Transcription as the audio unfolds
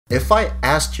If I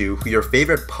asked you who your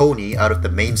favorite pony out of the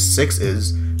main 6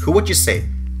 is, who would you say?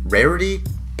 Rarity?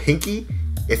 Pinky?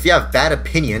 If you have bad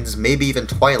opinions, maybe even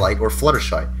Twilight or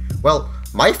Fluttershy. Well,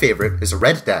 my favorite is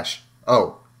Red Dash.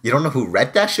 Oh, you don't know who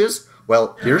Red Dash is?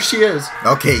 Well, here she is.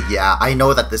 Okay, yeah, I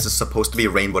know that this is supposed to be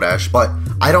Rainbow Dash, but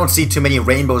I don't see too many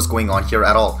rainbows going on here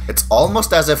at all. It's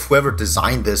almost as if whoever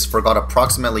designed this forgot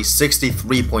approximately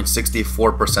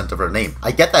 63.64% of her name.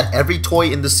 I get that every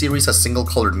toy in the series has single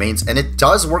colored mains, and it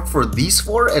does work for these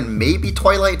 4 and maybe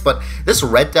Twilight, but this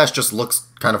Red Dash just looks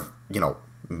kind of, you know,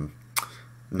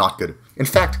 not good. In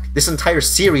fact, this entire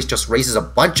series just raises a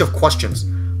bunch of questions.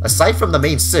 Aside from the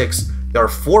main 6, there are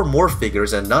 4 more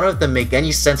figures and none of them make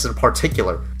any sense in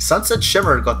particular. Sunset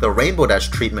Shimmer got the Rainbow Dash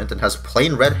treatment and has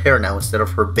plain red hair now instead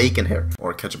of her bacon hair.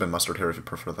 Or ketchup and mustard hair if you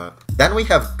prefer that. Then we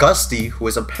have Gusty, who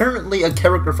is apparently a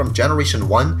character from Generation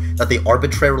 1 that they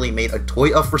arbitrarily made a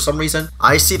toy of for some reason.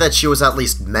 I see that she was at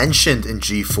least mentioned in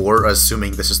G4,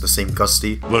 assuming this is the same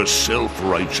Gusty. The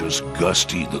self-righteous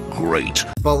Gusty the Great.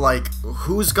 But like,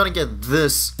 who's gonna get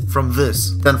this from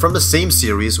this? Then from the same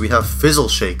series, we have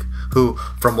Fizzleshake, who,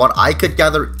 from what I could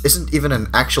gather, isn't even an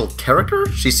actual character.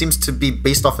 She seems to be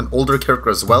based off an older character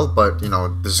as well, but, you know,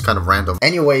 this is kind of random.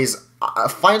 Anyways,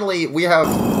 finally, we have...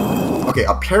 Okay,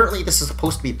 apparently this is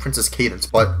supposed to be Princess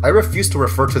Cadance, but I refuse to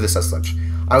refer to this as such.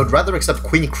 I would rather accept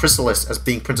Queen Chrysalis as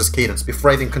being Princess Cadance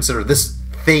before I even consider this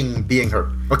thing being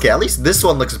her. Okay, at least this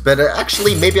one looks better.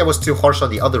 Actually, maybe I was too harsh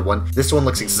on the other one. This one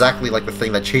looks exactly like the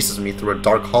thing that chases me through a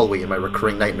dark hallway in my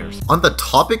recurring nightmares. On the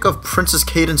topic of Princess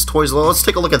Cadance toys, let's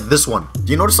take a look at this one.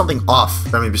 Do you notice something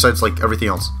off? I mean, besides like everything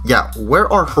else. Yeah,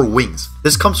 where are her wings?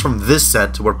 This comes from this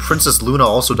set where Princess Luna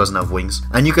also doesn't have wings.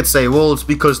 And you could say, well, it's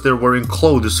because they're wearing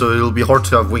clothes, so it'll be hard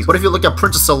to have wings. But if you look at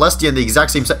Princess Celestia in the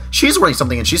exact same set, she's wearing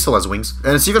something and she still has wings.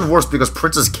 And it's even worse because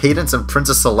Princess Cadance and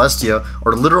Princess Celestia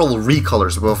are literal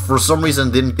recolors. Well, for some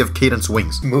reason, they didn't give Cadance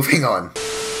wings. Moving on.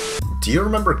 Do you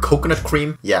remember Coconut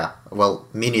Cream? Yeah, well,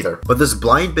 me neither. But this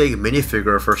blind bag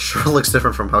minifigure for sure looks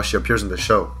different from how she appears in the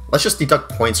show. Let's just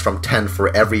deduct points from 10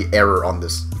 for every error on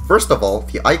this. First of all,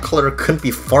 the eye color couldn't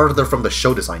be farther from the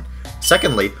show design.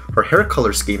 Secondly, her hair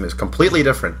color scheme is completely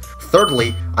different.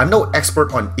 Thirdly, I'm no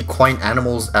expert on equine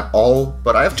animals at all,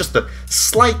 but I have just a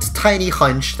slight tiny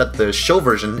hunch that the show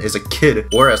version is a kid,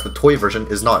 whereas the toy version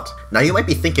is not. Now you might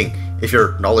be thinking, if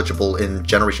you're knowledgeable in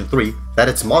Generation 3, that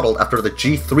it's modeled after the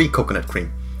G3 Coconut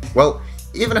Cream. Well,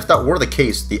 even if that were the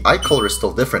case, the eye color is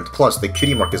still different, plus the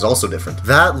cutie mark is also different.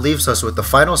 That leaves us with the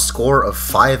final score of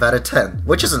 5 out of 10,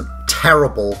 which isn't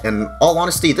terrible. In all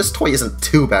honesty, this toy isn't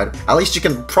too bad. At least you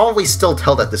can probably still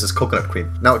tell that this is Coconut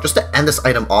Cream. Now, just to end this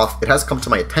item off, it has come to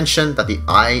my attention that the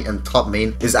eye and top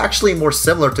main is actually more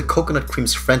similar to Coconut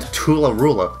Cream's friend Tula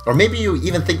Rula. Or maybe you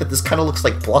even think that this kind of looks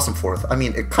like Blossomforth. I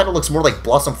mean, it kind of looks more like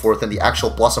Blossomforth than the actual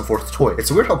Blossomforth toy.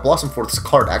 It's weird how Blossomforth's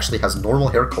card actually has normal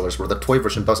hair colors where the toy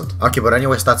version doesn't. Okay, but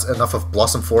anyways, that's enough of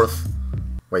Blossomforth.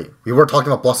 Wait, we were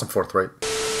talking about Blossomforth, right?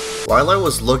 While I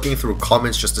was looking through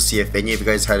comments just to see if any of you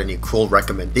guys had any cool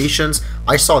recommendations,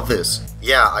 I saw this.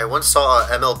 Yeah, I once saw a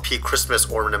MLP Christmas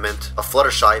ornament, a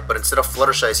Fluttershy, but instead of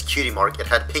Fluttershy's cutie mark, it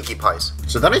had Pinkie Pie's.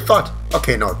 So then I thought,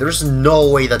 okay, no, there's no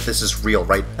way that this is real,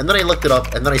 right? And then I looked it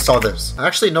up, and then I saw this. I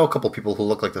actually know a couple people who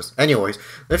look like this. Anyways,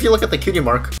 if you look at the cutie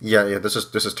mark, yeah, this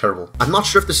is terrible. I'm not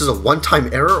sure if this is a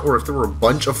one-time error or if there were a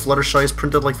bunch of Fluttershys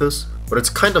printed like this, but it's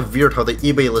kind of weird how the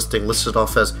eBay listing listed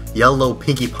off as yellow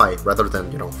Pinkie Pie rather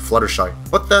than, you know, Fluttershy.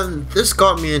 But then this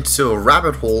got me into a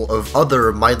rabbit hole of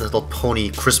other My Little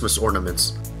Pony Christmas ornaments.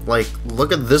 Like,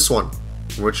 look at this one,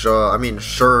 which, I mean,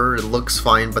 sure, it looks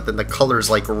fine, but then the color's,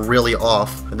 like, really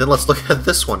off. And then let's look at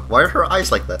this one. Why are her eyes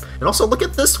like that? And also, look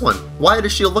at this one. Why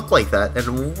does she look like that?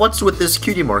 And what's with this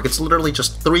cutie mark? It's literally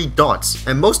just 3 dots.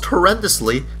 And most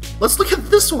horrendously, let's look at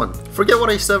this one. Forget what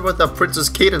I said about that Princess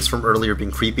Cadance from earlier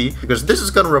being creepy, because this is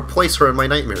gonna replace her in my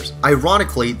nightmares.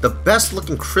 Ironically, the best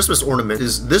looking Christmas ornament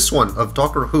is this one of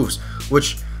Dr. Who's,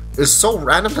 which is so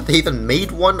random that they even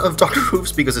made one of Dr.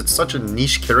 Who's because it's such a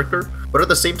niche character. But at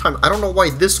the same time, I don't know why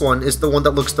this one is the one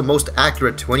that looks the most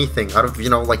accurate to anything out of, you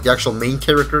know, like the actual main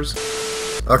characters.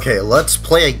 Okay, let's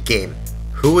play a game.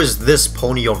 Who is this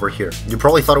pony over here? You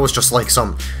probably thought it was just like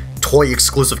some toy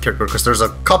exclusive character because there's a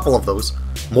couple of those.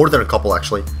 More than a couple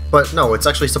actually. But no, it's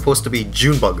actually supposed to be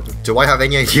Junebug. Do I have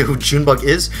any idea who Junebug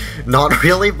is? Not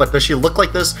really, but does she look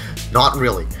like this? Not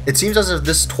really. It seems as if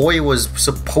this toy was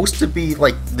supposed to be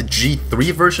like the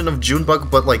G3 version of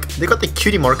Junebug, but like they got the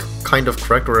cutie mark kind of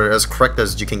correct, or as correct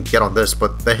as you can get on this,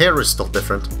 but the hair is still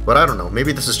different. But I don't know,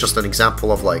 maybe this is just an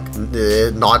example of like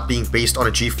not being based on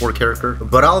a G4 character.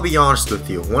 But I'll be honest with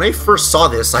you, when I first saw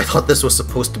this, I thought this was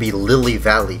supposed to be Lily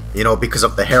Valley. You know, because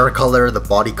of the hair color, the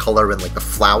body color, and like the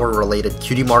flower-related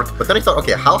cutie mark. But then I thought,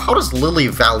 okay, how does Lily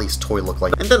Valley's toy look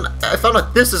like? And then I found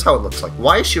out this is how it looks like.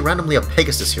 Why is she randomly a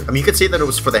Pegasus here? I mean, you could say that it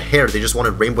was for the hair, they just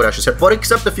wanted Rainbow Dash's hair. But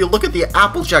except if you look at the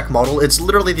Applejack model, it's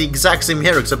literally the exact same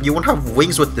hair, except you won't have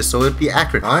wings with this, so it'd be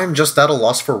accurate. I'm just at a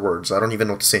loss for words. I don't even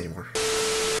know what to say anymore.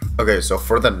 Okay, so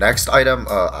for the next item,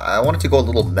 I wanted to go a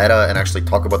little meta and actually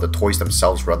talk about the toys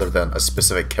themselves rather than a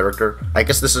specific character. I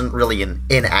guess this isn't really an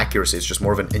inaccuracy, it's just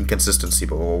more of an inconsistency,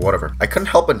 but whatever. I couldn't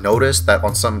help but notice that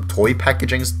on some toy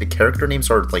packagings, the character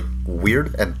names are like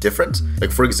weird and different.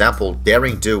 Like for example,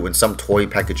 Daring Do in some toy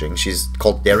packaging, she's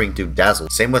called Daring Do Dazzle.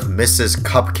 Same with Mrs.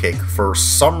 Cupcake. For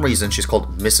some reason, she's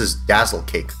called Mrs. Dazzle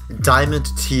Cake. Diamond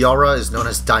Tiara is known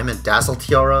as Diamond Dazzle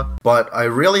Tiara, but I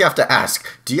really have to ask,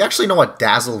 do you actually know what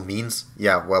dazzle means?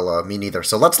 Yeah, well, me neither.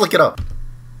 So let's look it up.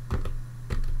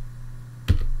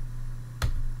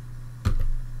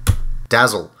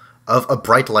 Dazzle, of a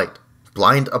bright light,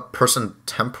 blind a person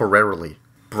temporarily.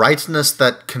 Brightness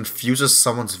that confuses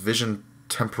someone's vision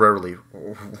temporarily.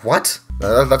 What?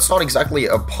 That's not exactly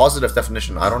a positive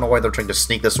definition. I don't know why they're trying to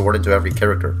sneak this word into every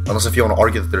character. Unless if you want to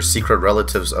argue that they're secret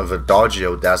relatives of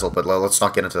Adagio Dazzle, but let's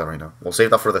not get into that right now. We'll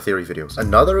save that for the theory videos.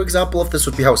 Another example of this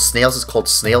would be how Snails is called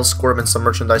Snail Squirm in some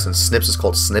merchandise, and Snips is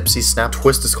called Snipsy Snap.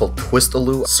 Twist is called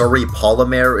Twistaloo. Surrey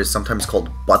Polymer is sometimes called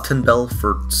Button Bell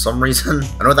for some reason.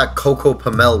 I know that Coco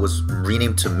Pamel was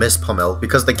renamed to Miss Pamel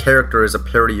because the character is a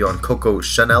parody on Coco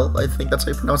Chanel, I think that's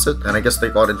how you pronounce it, and I guess they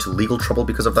got into legal trouble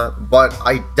because of that. But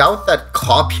I doubt that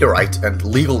copyright and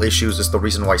legal issues is the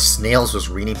reason why Snails was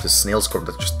renamed to Snail Squirm.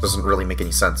 That just doesn't really make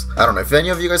any sense. I don't know. If any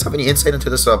of you guys have any insight into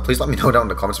this, please let me know down in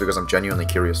the comments because I'm genuinely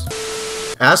curious.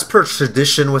 As per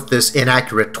tradition with this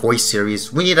Inaccurate toy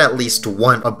series, we need at least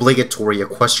one obligatory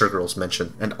Equestria Girls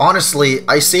mention. And honestly,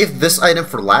 I saved this item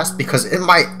for last because it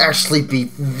might actually be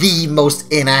the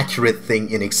most inaccurate thing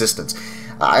in existence.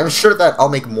 I'm sure that I'll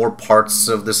make more parts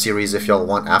of the series if y'all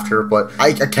want after, but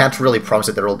I can't really promise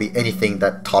that there will be anything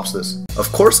that tops this.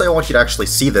 Of course I want you to actually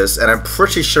see this, and I'm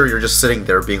pretty sure you're just sitting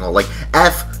there being all like,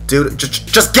 F, dude,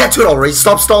 just get to it already,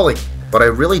 stop stalling! But I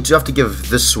really do have to give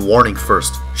this warning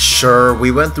first. Sure, we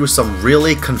went through some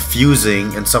really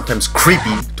confusing and sometimes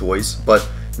creepy toys, but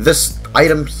this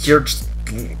item here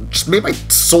just made my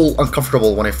soul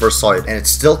uncomfortable when I first saw it, and it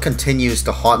still continues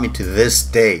to haunt me to this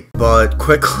day. But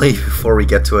quickly, before we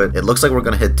get to it, it looks like we're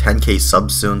gonna hit 10k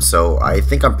subs soon, so I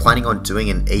think I'm planning on doing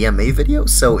an AMA video.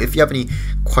 So if you have any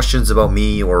questions about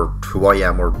me or who I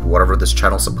am or whatever this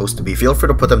channel's supposed to be, feel free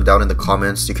to put them down in the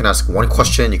comments. You can ask one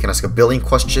question, you can ask a billion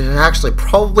questions. Actually,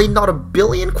 probably not a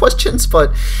billion questions,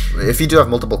 but if you do have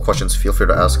multiple questions, feel free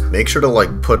to ask. Make sure to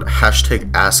like put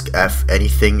hashtag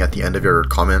AskFAnything at the end of your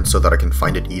comments so that I can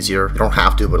find it easier. You don't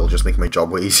have to, but it'll just make my job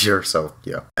way easier, so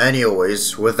yeah.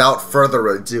 Anyways, without further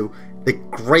ado, the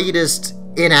greatest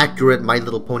inaccurate My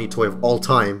Little Pony toy of all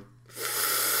time,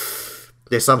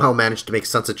 they somehow managed to make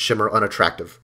Sunset Shimmer unattractive.